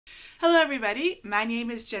Hello everybody, my name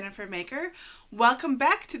is Jennifer Maker. Welcome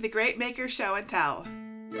back to the Great Maker Show and Tell.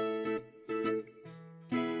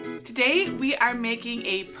 Today we are making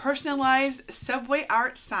a personalized subway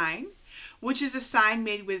art sign, which is a sign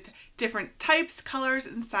made with different types, colors,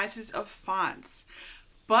 and sizes of fonts.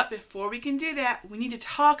 But before we can do that, we need to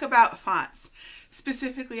talk about fonts,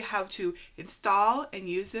 specifically how to install and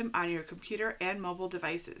use them on your computer and mobile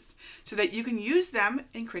devices so that you can use them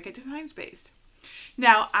in Cricut Design Space.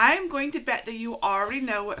 Now, I'm going to bet that you already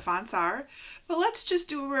know what fonts are, but let's just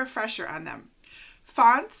do a refresher on them.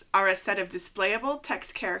 Fonts are a set of displayable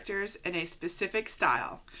text characters in a specific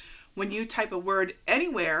style. When you type a word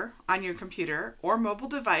anywhere on your computer or mobile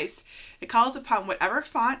device, it calls upon whatever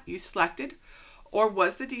font you selected or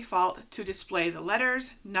was the default to display the letters,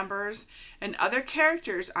 numbers, and other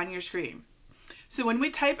characters on your screen. So when we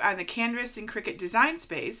type on the canvas in Cricut Design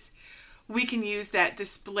Space, we can use that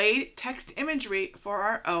displayed text imagery for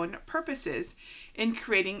our own purposes in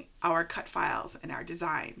creating our cut files and our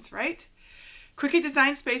designs, right? Cricut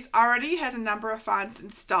Design Space already has a number of fonts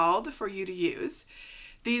installed for you to use.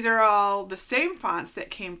 These are all the same fonts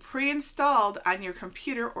that came pre-installed on your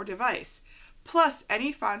computer or device, plus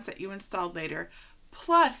any fonts that you installed later,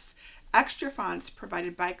 plus extra fonts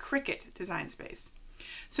provided by Cricut Design Space.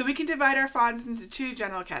 So we can divide our fonts into two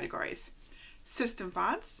general categories: system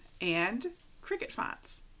fonts and Cricut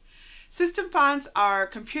fonts. System fonts are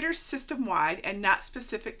computer system-wide and not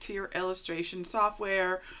specific to your illustration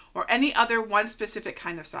software or any other one specific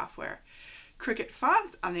kind of software. Cricut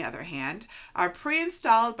fonts, on the other hand, are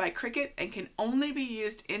pre-installed by Cricut and can only be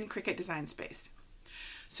used in Cricut Design Space.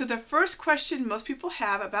 So the first question most people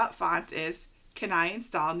have about fonts is, can I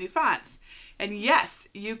install new fonts? And yes,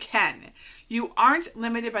 you can. You aren't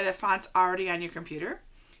limited by the fonts already on your computer.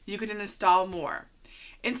 You can install more.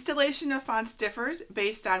 Installation of fonts differs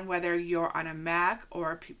based on whether you're on a Mac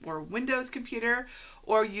or Windows computer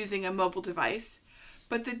or using a mobile device,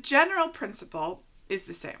 but the general principle is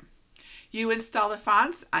the same. You install the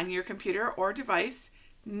fonts on your computer or device,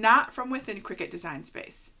 not from within Cricut Design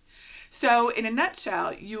Space. So in a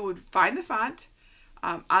nutshell, you would find the font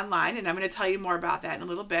online, and I'm going to tell you more about that in a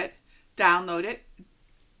little bit, download it,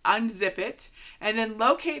 unzip it, and then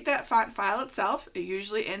locate that font file itself. It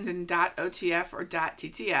usually ends in .otf or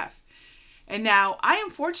 .ttf. And now I am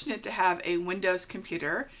fortunate to have a Windows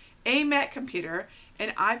computer, a Mac computer, an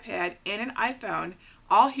iPad, and an iPhone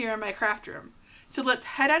all here in my craft room. So let's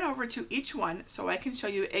head on over to each one so I can show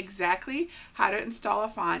you exactly how to install a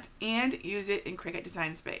font and use it in Cricut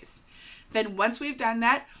Design Space. Then once we've done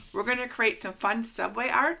that, we're going to create some fun subway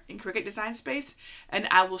art in Cricut Design Space, and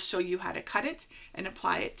I will show you how to cut it and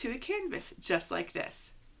apply it to a canvas just like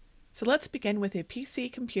this. So let's begin with a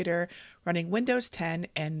PC computer running Windows 10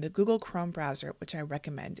 and the Google Chrome browser, which I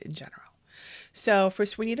recommend in general. So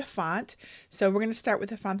first we need a font. So we're going to start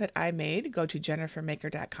with the font that I made. Go to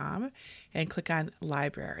jennifermaker.com and click on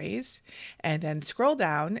Libraries, and then scroll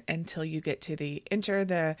down until you get to the Enter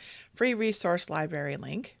the Free Resource Library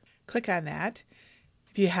link. Click on that.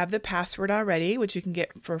 If you have the password already, which you can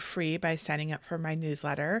get for free by signing up for my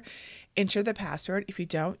newsletter, enter the password. If you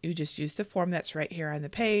don't, you just use the form that's right here on the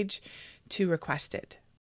page to request it.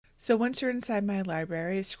 So once you're inside my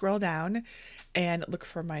library, scroll down and look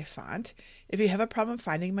for my font. If you have a problem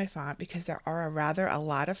finding my font, because there are a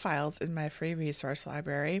lot of files in my free resource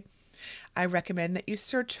library, I recommend that you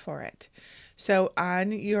search for it. So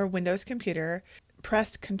on your Windows computer,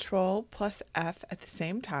 press Ctrl+F at the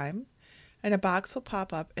same time, and a box will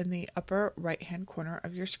pop up in the upper right-hand corner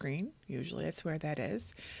of your screen. Usually it's where that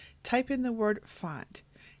is. Type in the word font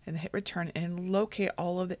and hit return and locate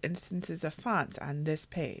all of the instances of fonts on this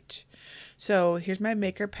page. So here's my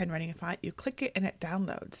Maker pen writing font. You click it and it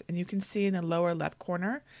downloads, and you can see in the lower left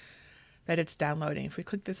corner that it's downloading. If we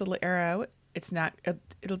click this little arrow,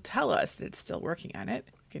 it'll tell us that it's still working on it.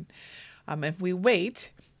 If we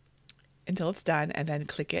wait until it's done and then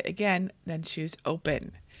click it again, then choose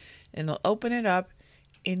open, and it'll open it up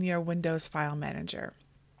in your Windows file manager.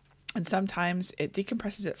 And sometimes it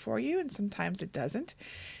decompresses it for you, and sometimes it doesn't.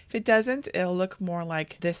 If it doesn't, it'll look more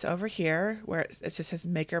like this over here, where it just says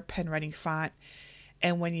Maker pen writing font,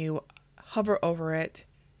 and when you hover over it,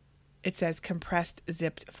 it says compressed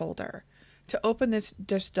zipped folder. To open this,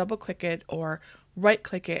 just double click it or right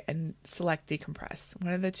click it and select decompress.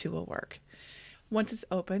 One of the two will work. Once it's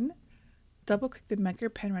open, double click the Maker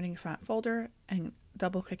pen writing font folder and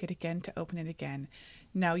double click it again to open it again.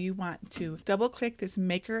 Now you want to double click this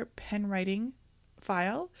Maker pen writing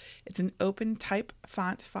file. It's an open type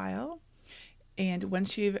font file. And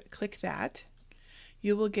once you've clicked that,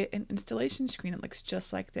 you will get an installation screen that looks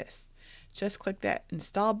just like this. Just click that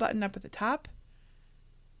install button up at the top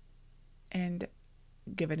and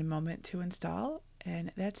give it a moment to install,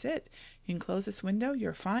 and that's it. You can close this window.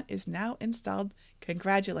 Your font is now installed.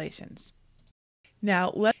 Congratulations.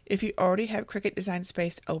 Now, if you already have Cricut Design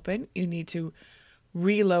Space open, you need to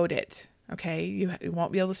reload it. Okay, you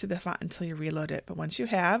won't be able to see the font until you reload it. But once you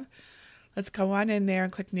have, let's go on in there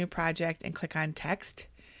and click New Project and click on Text.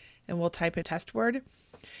 And we'll type a test word.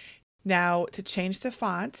 Now, to change the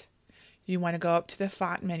font, you want to go up to the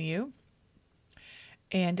Font menu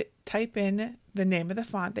and type in the name of the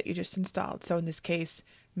font that you just installed. So in this case,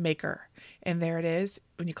 Maker. And there it is.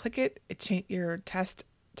 When you click it, your text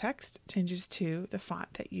changes to the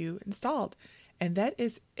font that you installed. And that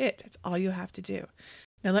is it. That's all you have to do.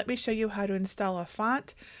 Now let me show you how to install a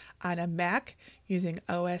font on a Mac using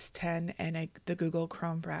OS X and the Google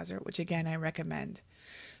Chrome browser, which again I recommend.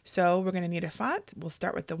 So we're going to need a font. We'll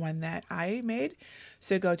start with the one that I made.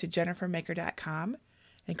 So go to jennifermaker.com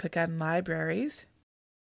and click on Libraries.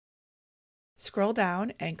 Scroll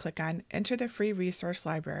down and click on Enter the Free Resource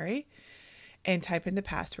Library and type in the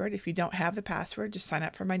password. If you don't have the password, just sign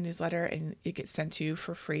up for my newsletter and it gets sent to you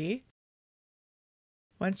for free.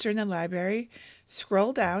 Once you're in the library,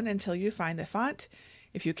 scroll down until you find the font.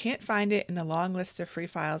 If you can't find it in the long list of free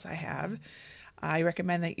files I have, I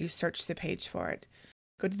recommend that you search the page for it.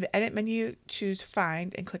 Go to the Edit menu, choose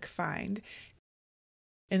Find, and click Find.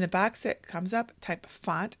 In the box that comes up, type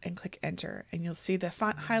Font and click Enter, and you'll see the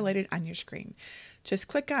font highlighted on your screen. Just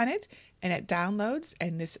click on it, and it downloads,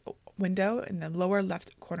 and this window in the lower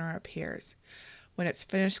left corner appears. When it's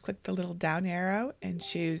finished, click the little down arrow and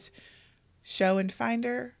choose Show in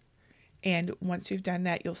Finder, and once you've done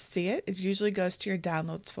that, you'll see it. It usually goes to your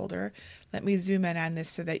Downloads folder. Let me zoom in on this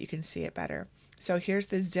so that you can see it better. So here's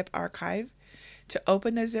the zip archive. To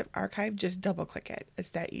open the zip archive, just double click it. It's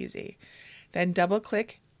that easy. Then double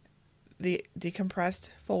click the decompressed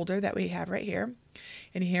folder that we have right here.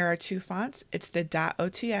 And here are two fonts. It's the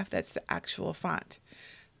 .otf, that's the actual font.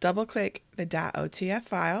 Double click the .otf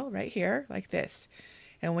file right here, like this.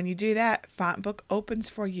 And when you do that, Font Book opens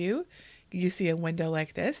for you. You see a window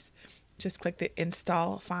like this. Just click the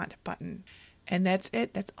Install Font button. And that's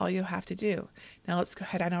it. That's all you have to do. Now let's go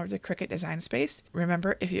head on over to Cricut Design Space.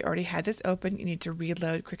 Remember, if you already had this open, you need to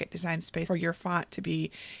reload Cricut Design Space for your font to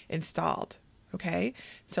be installed. Okay,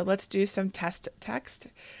 so let's do some test text.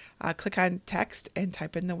 Click on Text and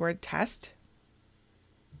type in the word test.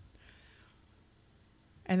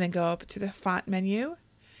 And then go up to the Font menu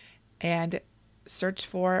and search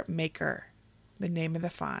for Maker, the name of the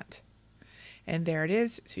font. And there it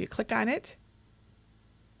is. So you click on it.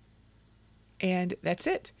 And that's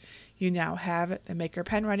it. You now have the Maker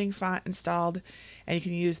pen writing font installed, and you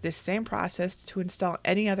can use this same process to install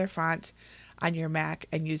any other font on your Mac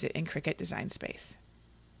and use it in Cricut Design Space.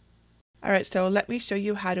 Alright, so let me show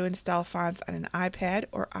you how to install fonts on an iPad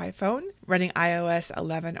or iPhone running iOS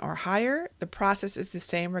 11 or higher. The process is the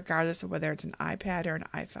same regardless of whether it's an iPad or an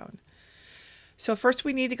iPhone. So first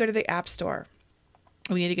we need to go to the App Store.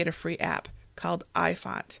 We need to get a free app called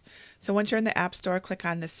iFont. So once you're in the App Store, click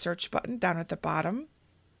on the search button down at the bottom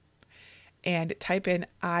and type in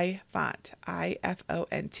iFont,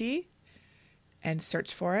 I-F-O-N-T, and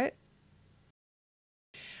search for it.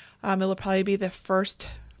 It'll probably be the first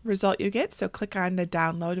result you get, so click on the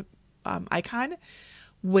download icon.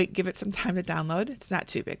 Wait, give it some time to download. It's not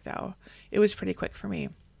too big though. It was pretty quick for me.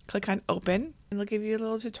 Click on Open, and it'll give you a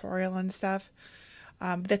little tutorial and stuff.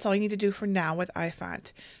 That's all you need to do for now with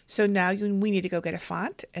iFont. So now we need to go get a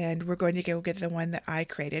font, and we're going to go get the one that I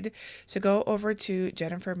created. So go over to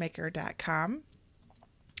jennifermaker.com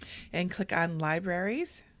and click on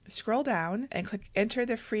Libraries. Scroll down and click Enter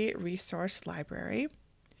the Free Resource Library.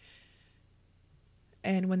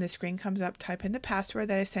 And when the screen comes up, type in the password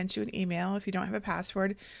that I sent you an email. If you don't have a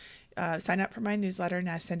password, sign up for my newsletter and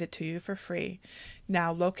I send it to you for free.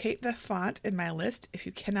 Now locate the font in my list. If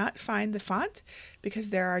you cannot find the font because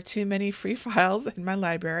there are too many free files in my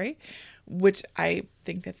library, which I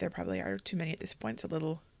think that there probably are too many at this point. It's a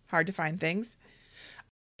little hard to find things.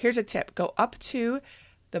 Here's a tip. Go up to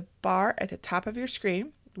the bar at the top of your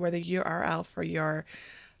screen where the URL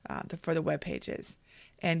for the web page is,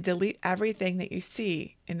 and delete everything that you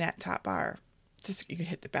see in that top bar. Just you can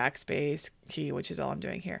hit the backspace key, which is all I'm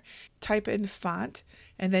doing here. Type in font,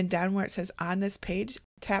 and then down where it says on this page,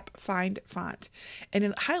 tap Find Font. And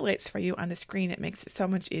it highlights for you on the screen. It makes it so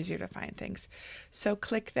much easier to find things. So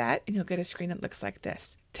click that and you'll get a screen that looks like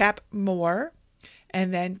this. Tap More,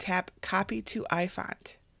 and then tap Copy to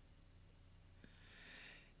iFont.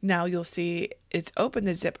 Now you'll see it's opened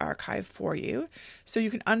the zip archive for you. So you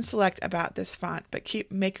can unselect about this font, but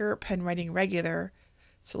keep Maker Pen Writing Regular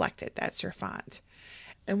selected. That's your font.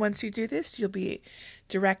 And once you do this, you'll be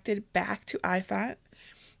directed back to iFont.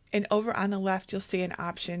 And over on the left, you'll see an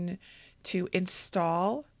option to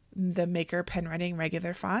install the Maker Pen Writing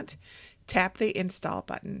regular font. Tap the install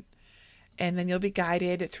button. And then you'll be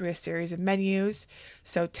guided through a series of menus.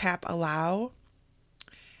 So tap allow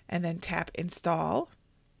and then tap install.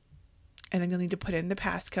 And then you'll need to put in the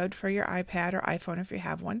passcode for your iPad or iPhone if you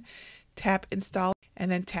have one. Tap install and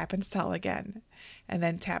then tap install again. And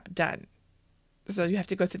then tap done. So you have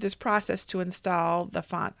to go through this process to install the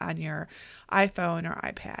font on your iPhone or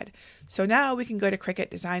iPad. So now we can go to Cricut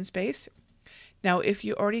Design Space. Now, if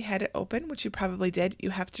you already had it open, which you probably did, you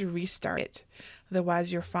have to restart it.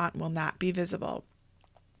 Otherwise, your font will not be visible.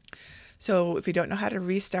 So if you don't know how to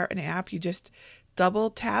restart an app, you just double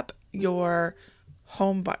tap your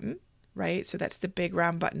home button, right? So that's the big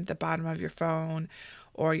round button at the bottom of your phone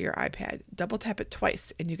or your iPad. Double tap it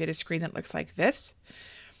twice and you get a screen that looks like this.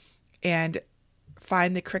 And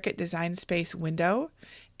find the Cricut Design Space window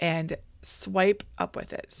and swipe up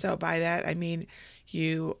with it. So by that, I mean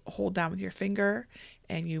you hold down with your finger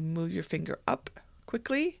and you move your finger up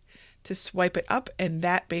quickly to swipe it up, and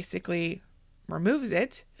that basically removes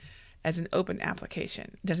it as an open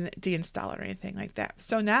application. It doesn't deinstall it or anything like that.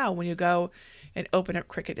 So now when you go and open up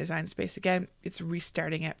Cricut Design Space again, it's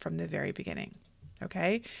restarting it from the very beginning.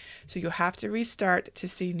 Okay, so you'll have to restart to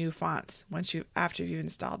see new fonts after you've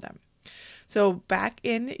installed them. So back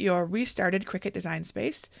in your restarted Cricut Design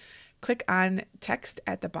Space, click on text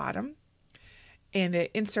at the bottom and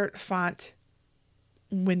the insert font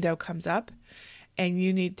window comes up, and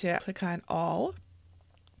you need to click on all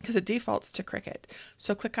because it defaults to Cricut.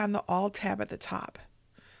 So click on the all tab at the top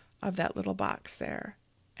of that little box there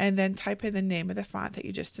and then type in the name of the font that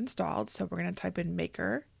you just installed. So we're going to type in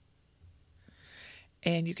Maker,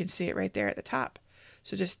 and you can see it right there at the top.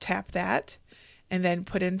 So just tap that and then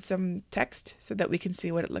put in some text so that we can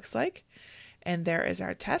see what it looks like. And there is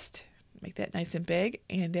our test. Make that nice and big.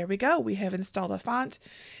 And there we go. We have installed a font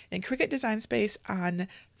in Cricut Design Space on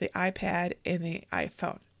the iPad and the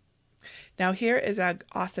iPhone. Now here is an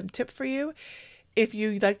awesome tip for you. If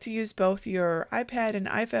you like to use both your iPad and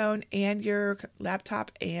iPhone and your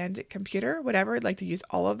laptop and computer, whatever, like to use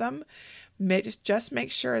all of them, just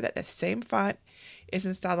make sure that the same font is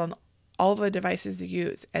installed on all of the devices you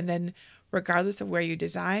use. And then regardless of where you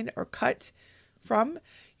design or cut from,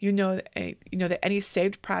 you know that any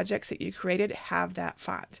saved projects that you created have that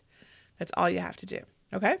font. That's all you have to do.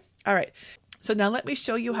 Okay? All right. So now let me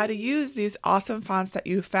show you how to use these awesome fonts that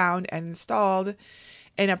you found and installed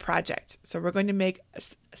in a project. So we're going to make a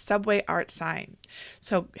subway art sign.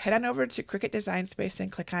 So head on over to Cricut Design Space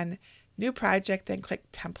and click on New Project, then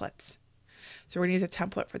click Templates. So we're going to use a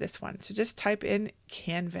template for this one. So just type in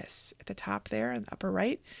Canvas at the top there in the upper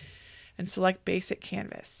right and select Basic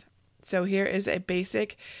Canvas. So here is a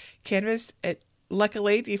basic canvas. It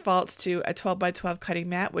luckily defaults to a 12 by 12 cutting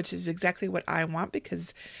mat, which is exactly what I want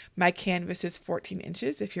because my canvas is 14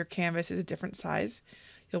 inches. If your canvas is a different size,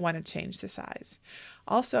 you'll want to change the size.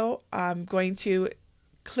 Also, I'm going to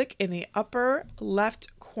click in the upper left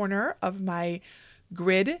corner of my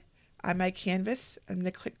grid on my canvas. I'm going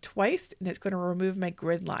to click twice and it's going to remove my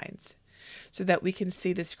grid lines so that we can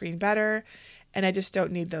see the screen better. And I just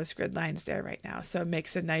don't need those grid lines there right now. So it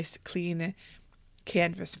makes a nice clean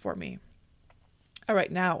canvas for me. All right,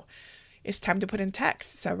 now it's time to put in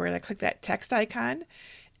text. So we're going to click that text icon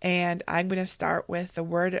and I'm going to start with the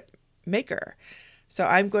word maker. So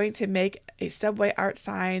I'm going to make a subway art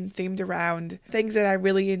sign themed around things that I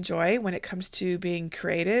really enjoy when it comes to being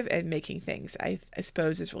creative and making things, I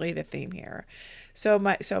suppose is really the theme here. So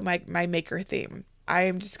my maker theme. I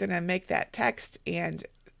am just going to make that text and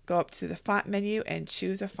go up to the font menu and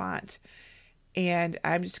choose a font. And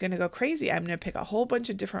I'm just going to go crazy. I'm going to pick a whole bunch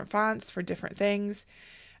of different fonts for different things.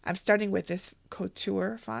 I'm starting with this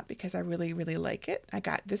Couture font because I really, really like it. I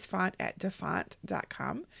got this font at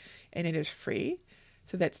dafont.com and it is free.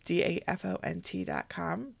 So that's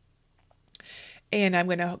DAFONT.com. And I'm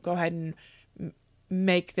going to go ahead and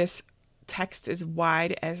make this text as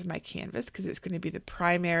wide as my canvas because it's going to be the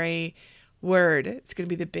primary word. It's going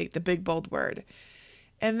to be the big bold word.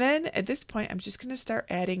 And then at this point, I'm just going to start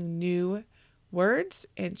adding new words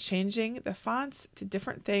and changing the fonts to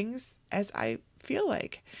different things as I feel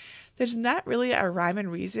like. There's not really a rhyme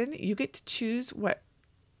and reason. You get to choose what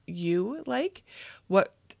you like,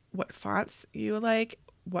 what fonts you like,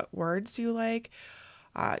 what words you like.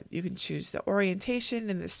 You can choose the orientation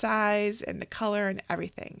and the size and the color and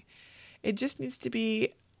everything. It just needs to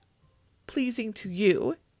be pleasing to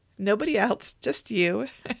you. Nobody else, just you.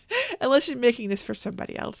 Unless you're making this for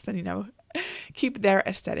somebody else, then, keep their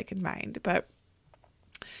aesthetic in mind. But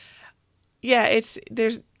Yeah, it's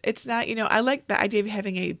not, I like the idea of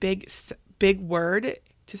having a big word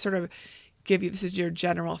to sort of give you, this is your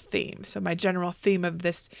general theme. So my general theme of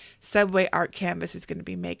this Subway art canvas is going to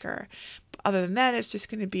be maker. Other than that, it's just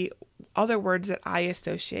going to be other words that I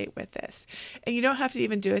associate with this. And you don't have to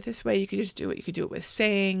even do it this way. You could just do it. You could do it with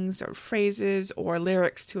sayings or phrases or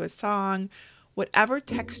lyrics to a song, whatever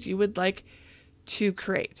text you would like to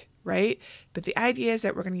create, right? But the idea is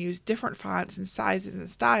that we're going to use different fonts and sizes and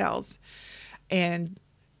styles and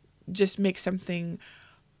just make something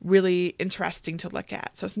really interesting to look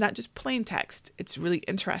at. So it's not just plain text, it's really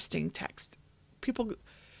interesting text. People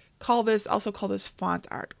also call this font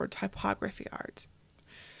art or typography art.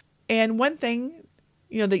 And one thing,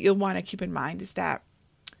 that you'll want to keep in mind is that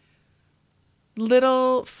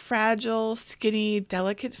little, fragile, skinny,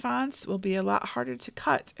 delicate fonts will be a lot harder to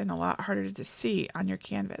cut and a lot harder to see on your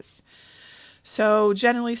canvas. So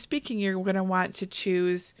generally speaking, you're going to want to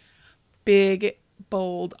choose big,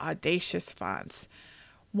 bold, audacious fonts.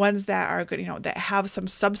 Ones that are good, that have some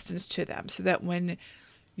substance to them, so that when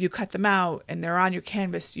you cut them out and they're on your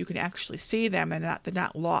canvas, you can actually see them and they're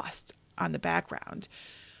not lost on the background.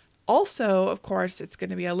 Also, of course, it's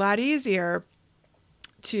going to be a lot easier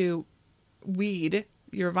to weed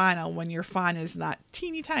your vinyl when your font is not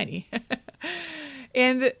teeny tiny.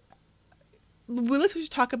 And let's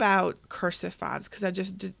just talk about cursive fonts, because I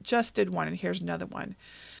just did one, and here's another one.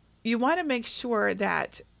 You want to make sure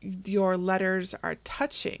that your letters are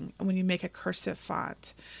touching when you make a cursive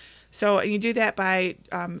font. So you do that by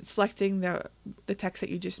selecting the text that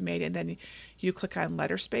you just made, and then you click on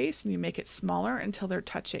letter space and you make it smaller until they're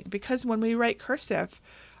touching. Because when we write cursive,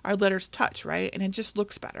 our letters touch, right? And it just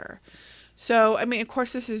looks better. So, of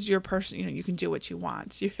course, this is your person, you can do what you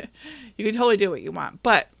want. You can totally do what you want.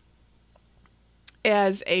 But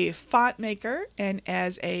as a font maker and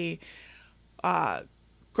as a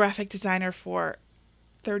graphic designer for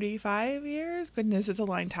 35 years. Goodness, it's a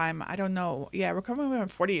long time. I don't know. Yeah, we're coming on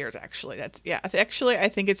 40 years, actually. Actually, I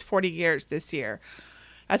think it's 40 years this year.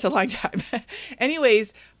 That's a long time.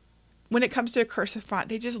 Anyways, when it comes to a cursive font,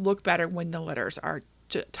 they just look better when the letters are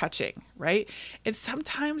touching, right? And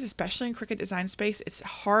sometimes, especially in Cricut Design Space, it's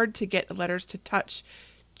hard to get the letters to touch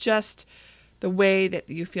just the way that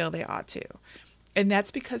you feel they ought to. And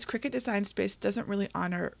that's because Cricut Design Space doesn't really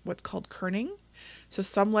honor what's called kerning. So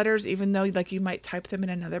some letters, even though you might type them in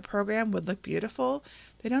another program, would look beautiful,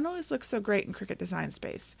 they don't always look so great in Cricut Design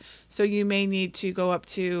Space. So you may need to go up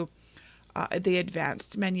to the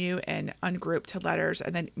advanced menu and ungroup to letters,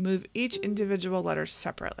 and then move each individual letter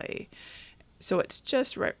separately. So it's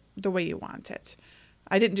just right the way you want it.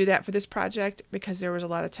 I didn't do that for this project because there was a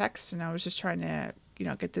lot of text, and I was just trying to,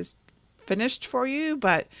 get this finished for you,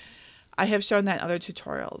 but I have shown that in other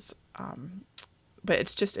tutorials. But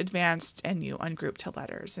it's just advanced, and you ungroup to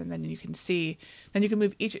letters, and then you can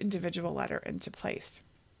move each individual letter into place.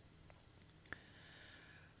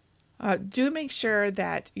 Do make sure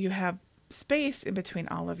that you have space in between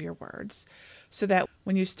all of your words, so that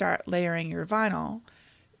when you start layering your vinyl,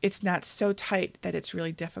 it's not so tight that it's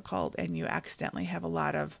really difficult and you accidentally have a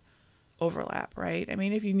lot of overlap, right?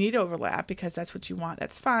 If you need overlap because that's what you want,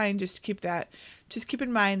 that's fine. Just keep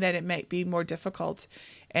in mind that it might be more difficult.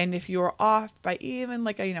 And if you're off by even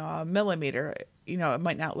a millimeter, it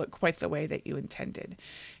might not look quite the way that you intended.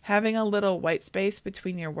 Having a little white space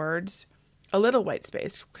between your words,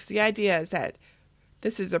 because the idea is that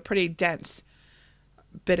this is a pretty dense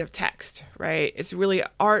bit of text, right? It's really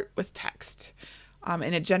art with text.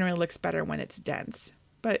 And it generally looks better when it's dense.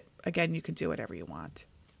 But again, you can do whatever you want.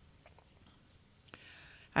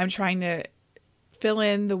 I'm trying to fill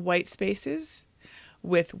in the white spaces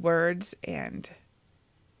with words, and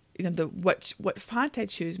what font I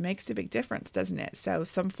choose makes a big difference, doesn't it? So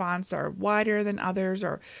some fonts are wider than others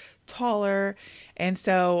or taller, and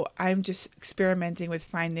so I'm just experimenting with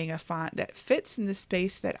finding a font that fits in the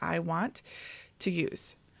space that I want to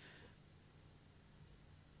use.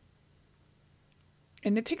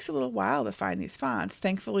 And it takes a little while to find these fonts.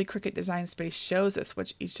 Thankfully, Cricut Design Space shows us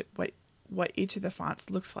what each of the fonts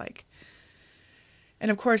looks like. And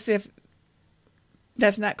of course, if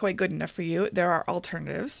that's not quite good enough for you, there are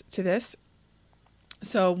alternatives to this.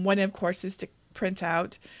 So one, of course, is to print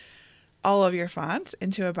out all of your fonts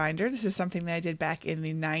into a binder. This is something that I did back in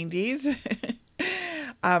the 90s.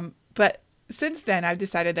 But since then, I've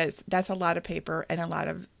decided that that's a lot of paper and a lot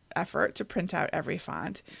of effort to print out every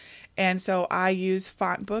font. And so I use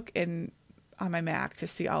Fontbook on my Mac to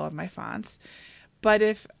see all of my fonts. But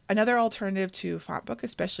if another alternative to Fontbook,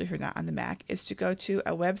 especially if you're not on the Mac, is to go to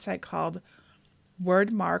a website called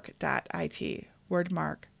wordmark.it.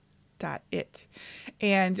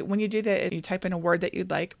 And when you do that, you type in a word that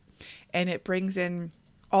you'd like, and it brings in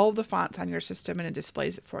all of the fonts on your system and it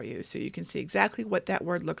displays it for you so you can see exactly what that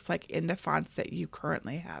word looks like in the fonts that you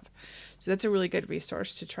currently have. So that's a really good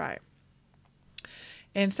resource to try.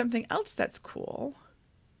 And something else that's cool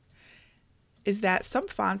is that some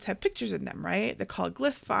fonts have pictures in them, right? They're called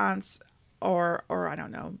glyph fonts or I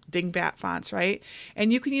don't know, dingbat fonts, right?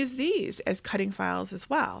 And you can use these as cutting files as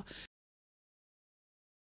well.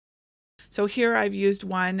 So here I've used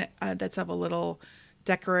one that's of a little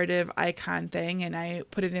decorative icon thing, and I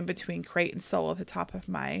put it in between crate and soul at the top of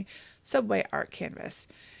my Subway art canvas.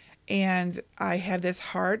 And I have this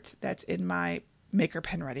heart that's in my Maker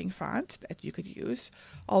pen writing font that you could use.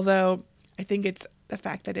 Although I think it's the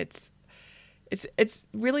fact that it's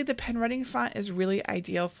really, the pen writing font is really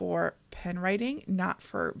ideal for pen writing, not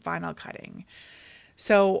for vinyl cutting.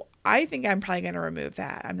 So I think I'm probably going to remove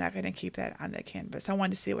that. I'm not going to keep that on the canvas. I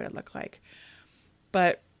wanted to see what it looked like.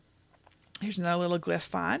 But here's another little glyph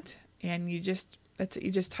font, and you just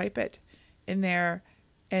type it in there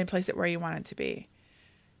and place it where you want it to be.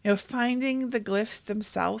 You know, finding the glyphs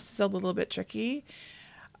themselves is a little bit tricky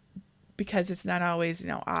because it's not always,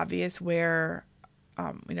 obvious where,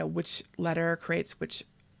 which letter creates which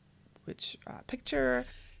picture.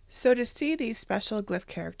 So to see these special glyph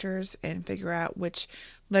characters and figure out which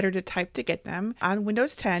letter to type to get them, on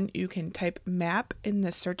Windows 10, you can type map in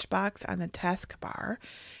the search box on the taskbar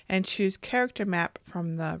and choose character map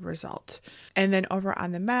from the result. And then over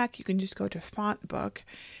on the Mac, you can just go to font book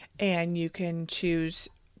and you can choose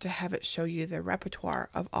to have it show you the repertoire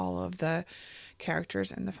of all of the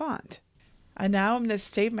characters in the font. And now I'm going to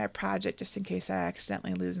save my project just in case I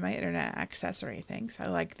accidentally lose my internet access or anything. So I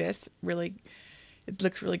like this. Really, it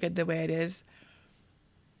looks really good the way it is.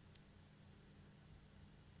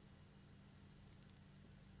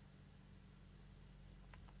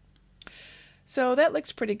 So that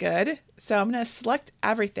looks pretty good. So I'm going to select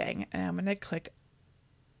everything and I'm going to click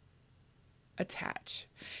attach.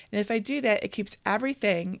 And if I do that, it keeps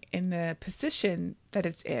everything in the position that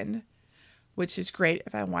it's in, which is great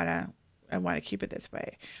if I want to keep it this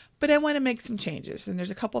way. But I want to make some changes, and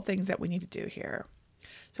there's a couple things that we need to do here.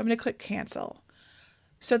 So I'm going to click cancel.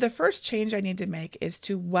 So the first change I need to make is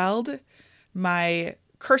to weld my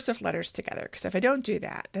cursive letters together, because if I don't do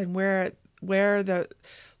that, then where the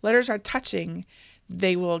letters are touching,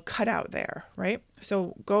 they will cut out there, right?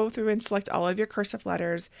 So go through and select all of your cursive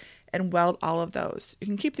letters and weld all of those. You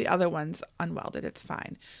can keep the other ones unwelded, it's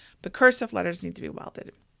fine. But cursive letters need to be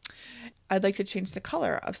welded. I'd like to change the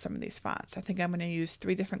color of some of these fonts. I think I'm going to use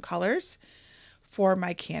 3 different colors for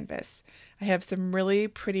my canvas. I have some really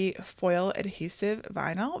pretty foil adhesive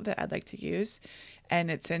vinyl that I'd like to use, and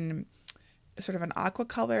it's in sort of an aqua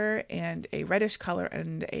color and a reddish color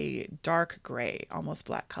and a dark gray, almost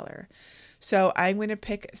black color. So I'm going to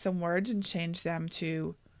pick some words and change them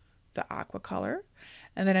to the aqua color.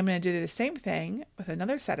 And then I'm going to do the same thing with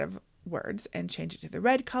another set of words and change it to the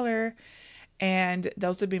red color. And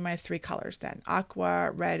those would be my 3 colors then: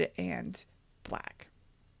 aqua, red, and black.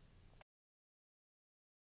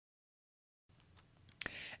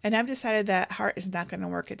 And I've decided that heart is not going to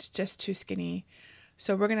work. It's just too skinny.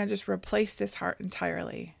 So we're going to just replace this heart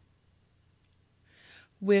entirely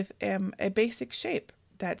with a basic shape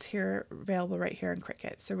that's here, available right here in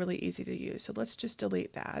Cricut. So really easy to use. So let's just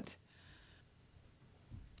delete that.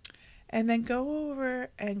 And then go over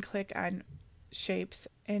and click on shapes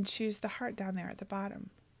and choose the heart down there at the bottom.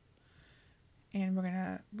 And we're going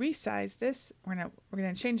to resize this. We're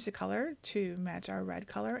going to change the color to match our red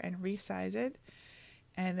color and resize it,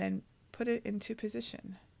 and then put it into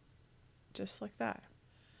position just like that.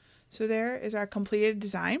 So there is our completed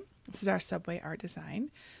design. This is our Subway art design.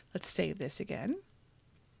 Let's save this again.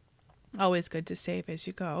 Always good to save as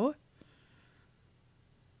you go.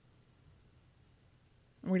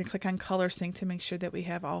 We're going to click on color sync to make sure that we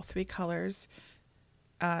have all 3 colors,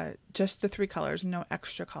 just the 3 colors, no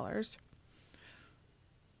extra colors.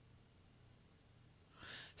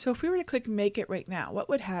 So if we were to click make it right now, what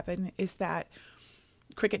would happen is that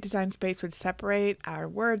Cricut Design Space would separate our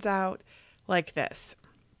words out like this,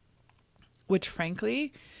 which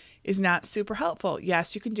frankly is not super helpful.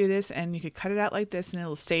 Yes, you can do this and you could cut it out like this and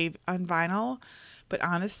it'll save on vinyl, but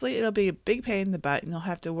honestly, it'll be a big pain in the butt and you'll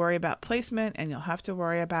have to worry about placement and you'll have to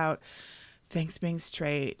worry about things being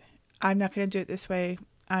straight. I'm not going to do it this way.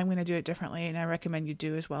 I'm going to do it differently, and I recommend you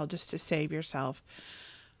do as well, just to save yourself,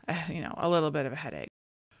 a little bit of a headache.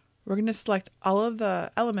 We're going to select all of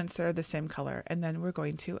the elements that are the same color, and then we're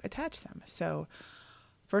going to attach them. So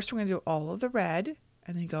first we're going to do all of the red,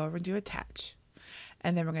 and then go over and do attach.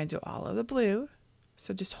 And then we're going to do all of the blue.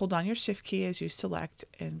 So just hold on your shift key as you select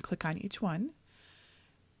and click on each one.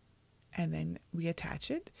 and then we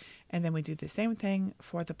attach it, and then we do the same thing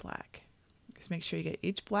for the black. Just make sure you get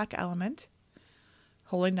each black element,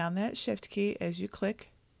 holding down that shift key as you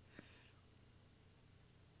click,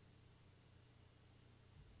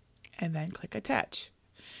 and then click attach.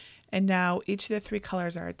 And now each of the 3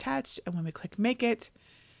 colors are attached, and when we click make it,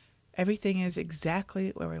 everything is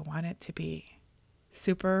exactly where we want it to be.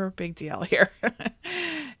 Super big deal here.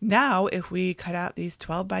 Now, if we cut out these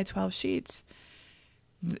 12 by 12 sheets,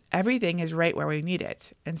 everything is right where we need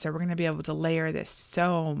it. And so we're going to be able to layer this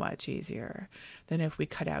so much easier than if we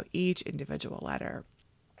cut out each individual letter.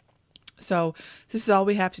 So this is all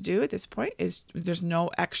we have to do at this point. Is there's no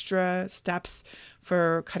extra steps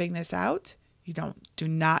for cutting this out. You do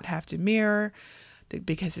not have to mirror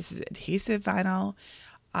because this is adhesive vinyl.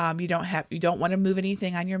 You don't want to move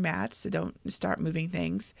anything on your mats, so don't start moving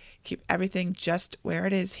things. Keep everything just where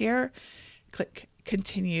it is here. Click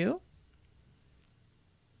continue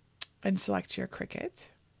and select your Cricut.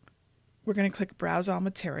 We're going to click browse all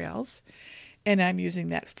materials, and I'm using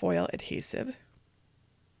that foil adhesive.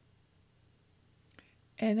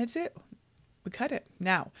 And that's it. We cut it.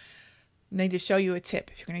 Now, I need to show you a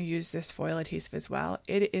tip. If you're going to use this foil adhesive as well,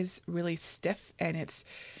 it is really stiff and it's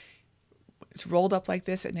rolled up like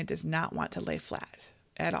this, and it does not want to lay flat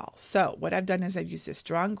at all. So what I've done is I've used a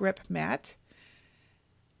strong grip mat,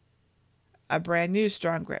 a brand new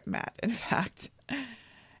strong grip mat, in fact,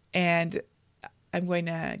 and I'm going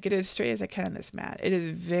to get it as straight as I can on this mat. It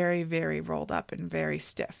is very, very rolled up and very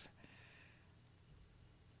stiff.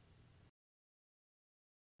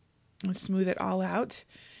 And smooth it all out.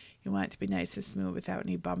 You want it to be nice and smooth without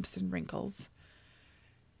any bumps and wrinkles.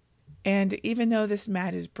 And even though this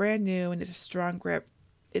mat is brand new and it's a strong grip,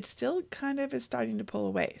 it still kind of is starting to pull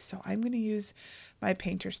away. So I'm going to use my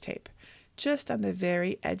painter's tape just on the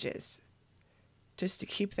very edges, just to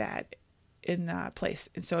keep that in place.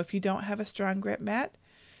 And so if you don't have a strong grip mat,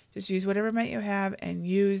 just use whatever mat you have and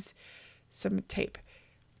use some tape.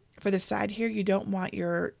 For the side here, you don't want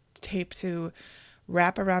your tape to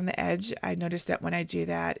wrap around the edge. I noticed that when I do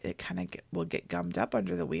that, it kind of will get gummed up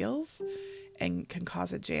under the wheels and can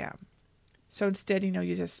cause a jam. So instead,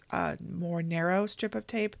 use a more narrow strip of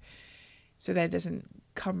tape so that it doesn't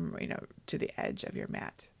come, to the edge of your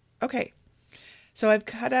mat. Okay, so I've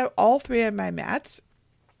cut out all 3 of my mats,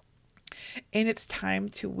 and it's time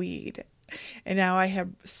to weed. And now I have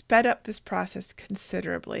sped up this process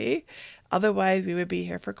considerably. Otherwise, we would be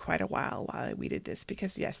here for quite a while I weeded this,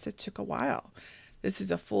 because yes, it took a while. This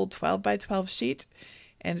is a full 12 by 12 sheet.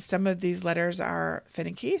 And some of these letters are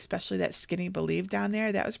finicky, especially that skinny believe down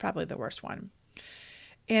there. That was probably the worst one.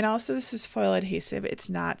 And also this is foil adhesive. It's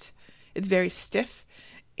very stiff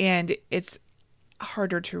and it's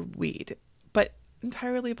harder to weed, but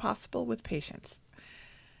entirely possible with patience.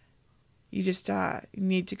 You just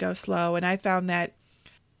need to go slow. And I found that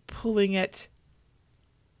pulling it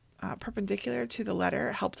perpendicular to the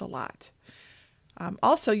letter helped a lot.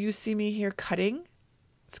 Also, you see me here cutting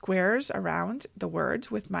squares around the words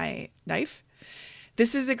with my knife.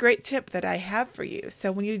 This is a great tip that I have for you. So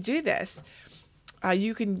when you do this,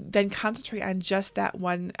 you can then concentrate on just that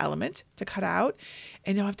one element to cut out,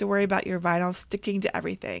 and you don't have to worry about your vinyl sticking to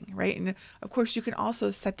everything, right? And of course, you can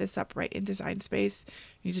also set this up right in Design Space.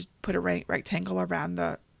 You just put a rectangle around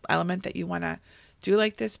the element that you want to do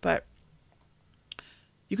like this, but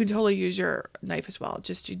you can totally use your knife as well.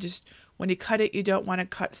 You just when you cut it, you don't want to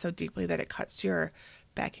cut so deeply that it cuts your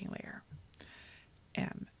backing layer.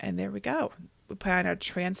 And there we go. We put on our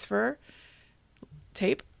transfer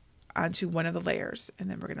tape onto one of the layers, and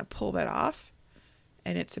then we're going to pull that off,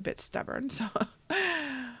 and it's a bit stubborn. So,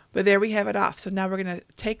 but there we have it off. So now we're going to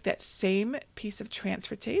take that same piece of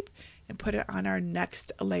transfer tape and put it on our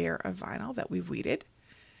next layer of vinyl that we've weeded.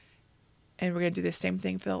 And we're going to do the same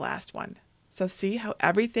thing for the last one. So see how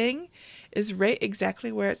everything is right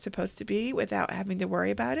exactly where it's supposed to be without having to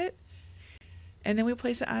worry about it. And then we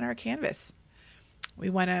place it on our canvas. We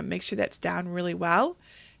want to make sure that's down really well.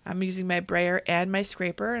 I'm using my brayer and my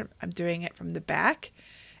scraper. I'm doing it from the back.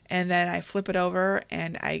 And then I flip it over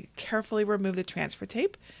and I carefully remove the transfer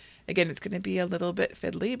tape. Again, it's going to be a little bit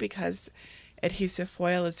fiddly because adhesive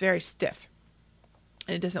foil is very stiff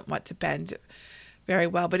and it doesn't want to bend very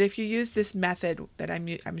well. But if you use this method that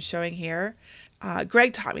I'm showing here,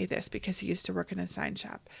 Greg taught me this because he used to work in a sign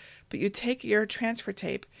shop. But you take your transfer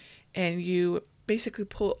tape and you basically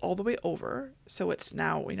pull it all the way over so it's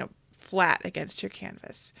now, flat against your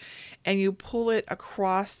canvas. And you pull it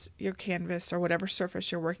across your canvas or whatever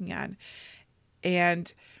surface you're working on.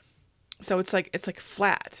 And so it's like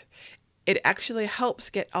flat. it actually helps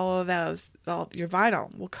get all your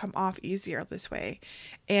vinyl will come off easier this way.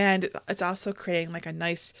 And it's also creating like a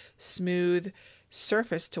nice smooth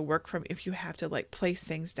surface to work from if you have to like place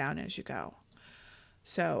things down as you go.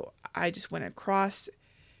 So I just went across,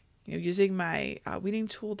 using my weeding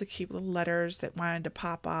tool to keep little letters that wanted to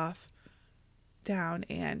pop off down.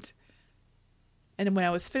 And when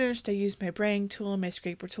I was finished, I used my braying tool and my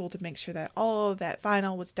scraper tool to make sure that all of that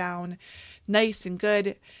vinyl was down nice and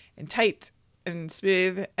good and tight and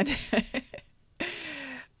smooth.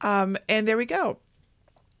 And there we go.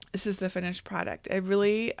 This is the finished product. It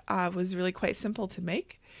really was really quite simple to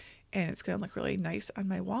make, and it's going to look really nice on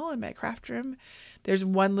my wall in my craft room. There's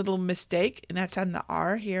one little mistake, and that's on the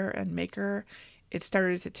R here on Maker. It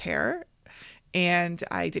started to tear, and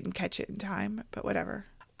I didn't catch it in time, but whatever.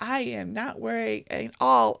 I am not worrying at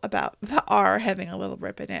all about the R having a little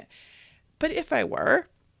rip in it. But if I were,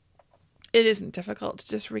 it isn't difficult to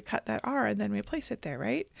just recut that R and then replace it there,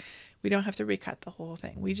 right? We don't have to recut the whole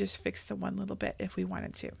thing. We just fix the one little bit if we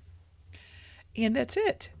wanted to. And that's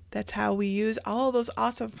it. That's how we use all of those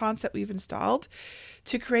awesome fonts that we've installed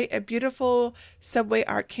to create a beautiful subway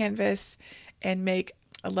art canvas and make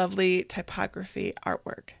a lovely typography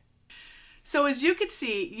artwork. So as you can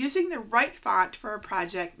see, using the right font for a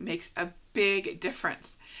project makes a big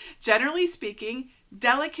difference. Generally speaking,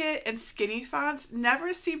 delicate and skinny fonts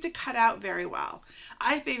never seem to cut out very well.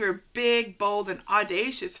 I favor big, bold, and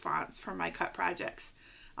audacious fonts for my cut projects.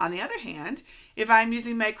 On the other hand, if I'm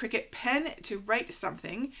using my Cricut pen to write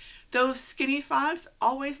something, those skinny fonts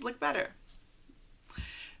always look better.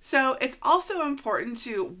 So it's also important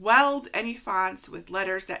to weld any fonts with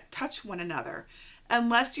letters that touch one another,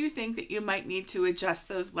 unless you think that you might need to adjust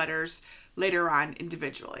those letters later on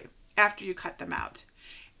individually after you cut them out.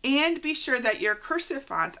 And be sure that your cursive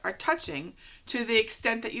fonts are touching to the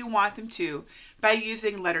extent that you want them to by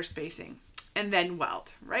using letter spacing, and then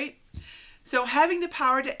weld, right? So having the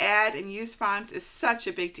power to add and use fonts is such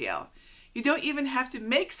a big deal. You don't even have to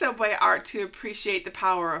make subway art to appreciate the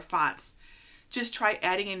power of fonts. Just try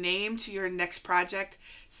adding a name to your next project,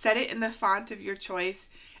 set it in the font of your choice,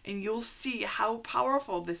 and you'll see how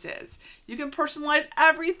powerful this is. You can personalize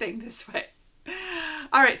everything this way.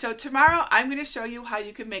 All right, so tomorrow I'm going to show you how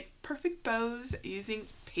you can make perfect bows using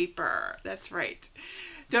paper. That's right.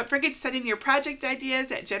 Don't forget to send in your project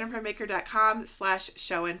ideas at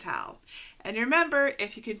jennifermaker.com/show-and-tell. And remember,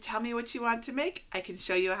 if you can tell me what you want to make, I can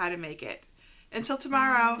show you how to make it. Until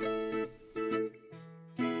tomorrow.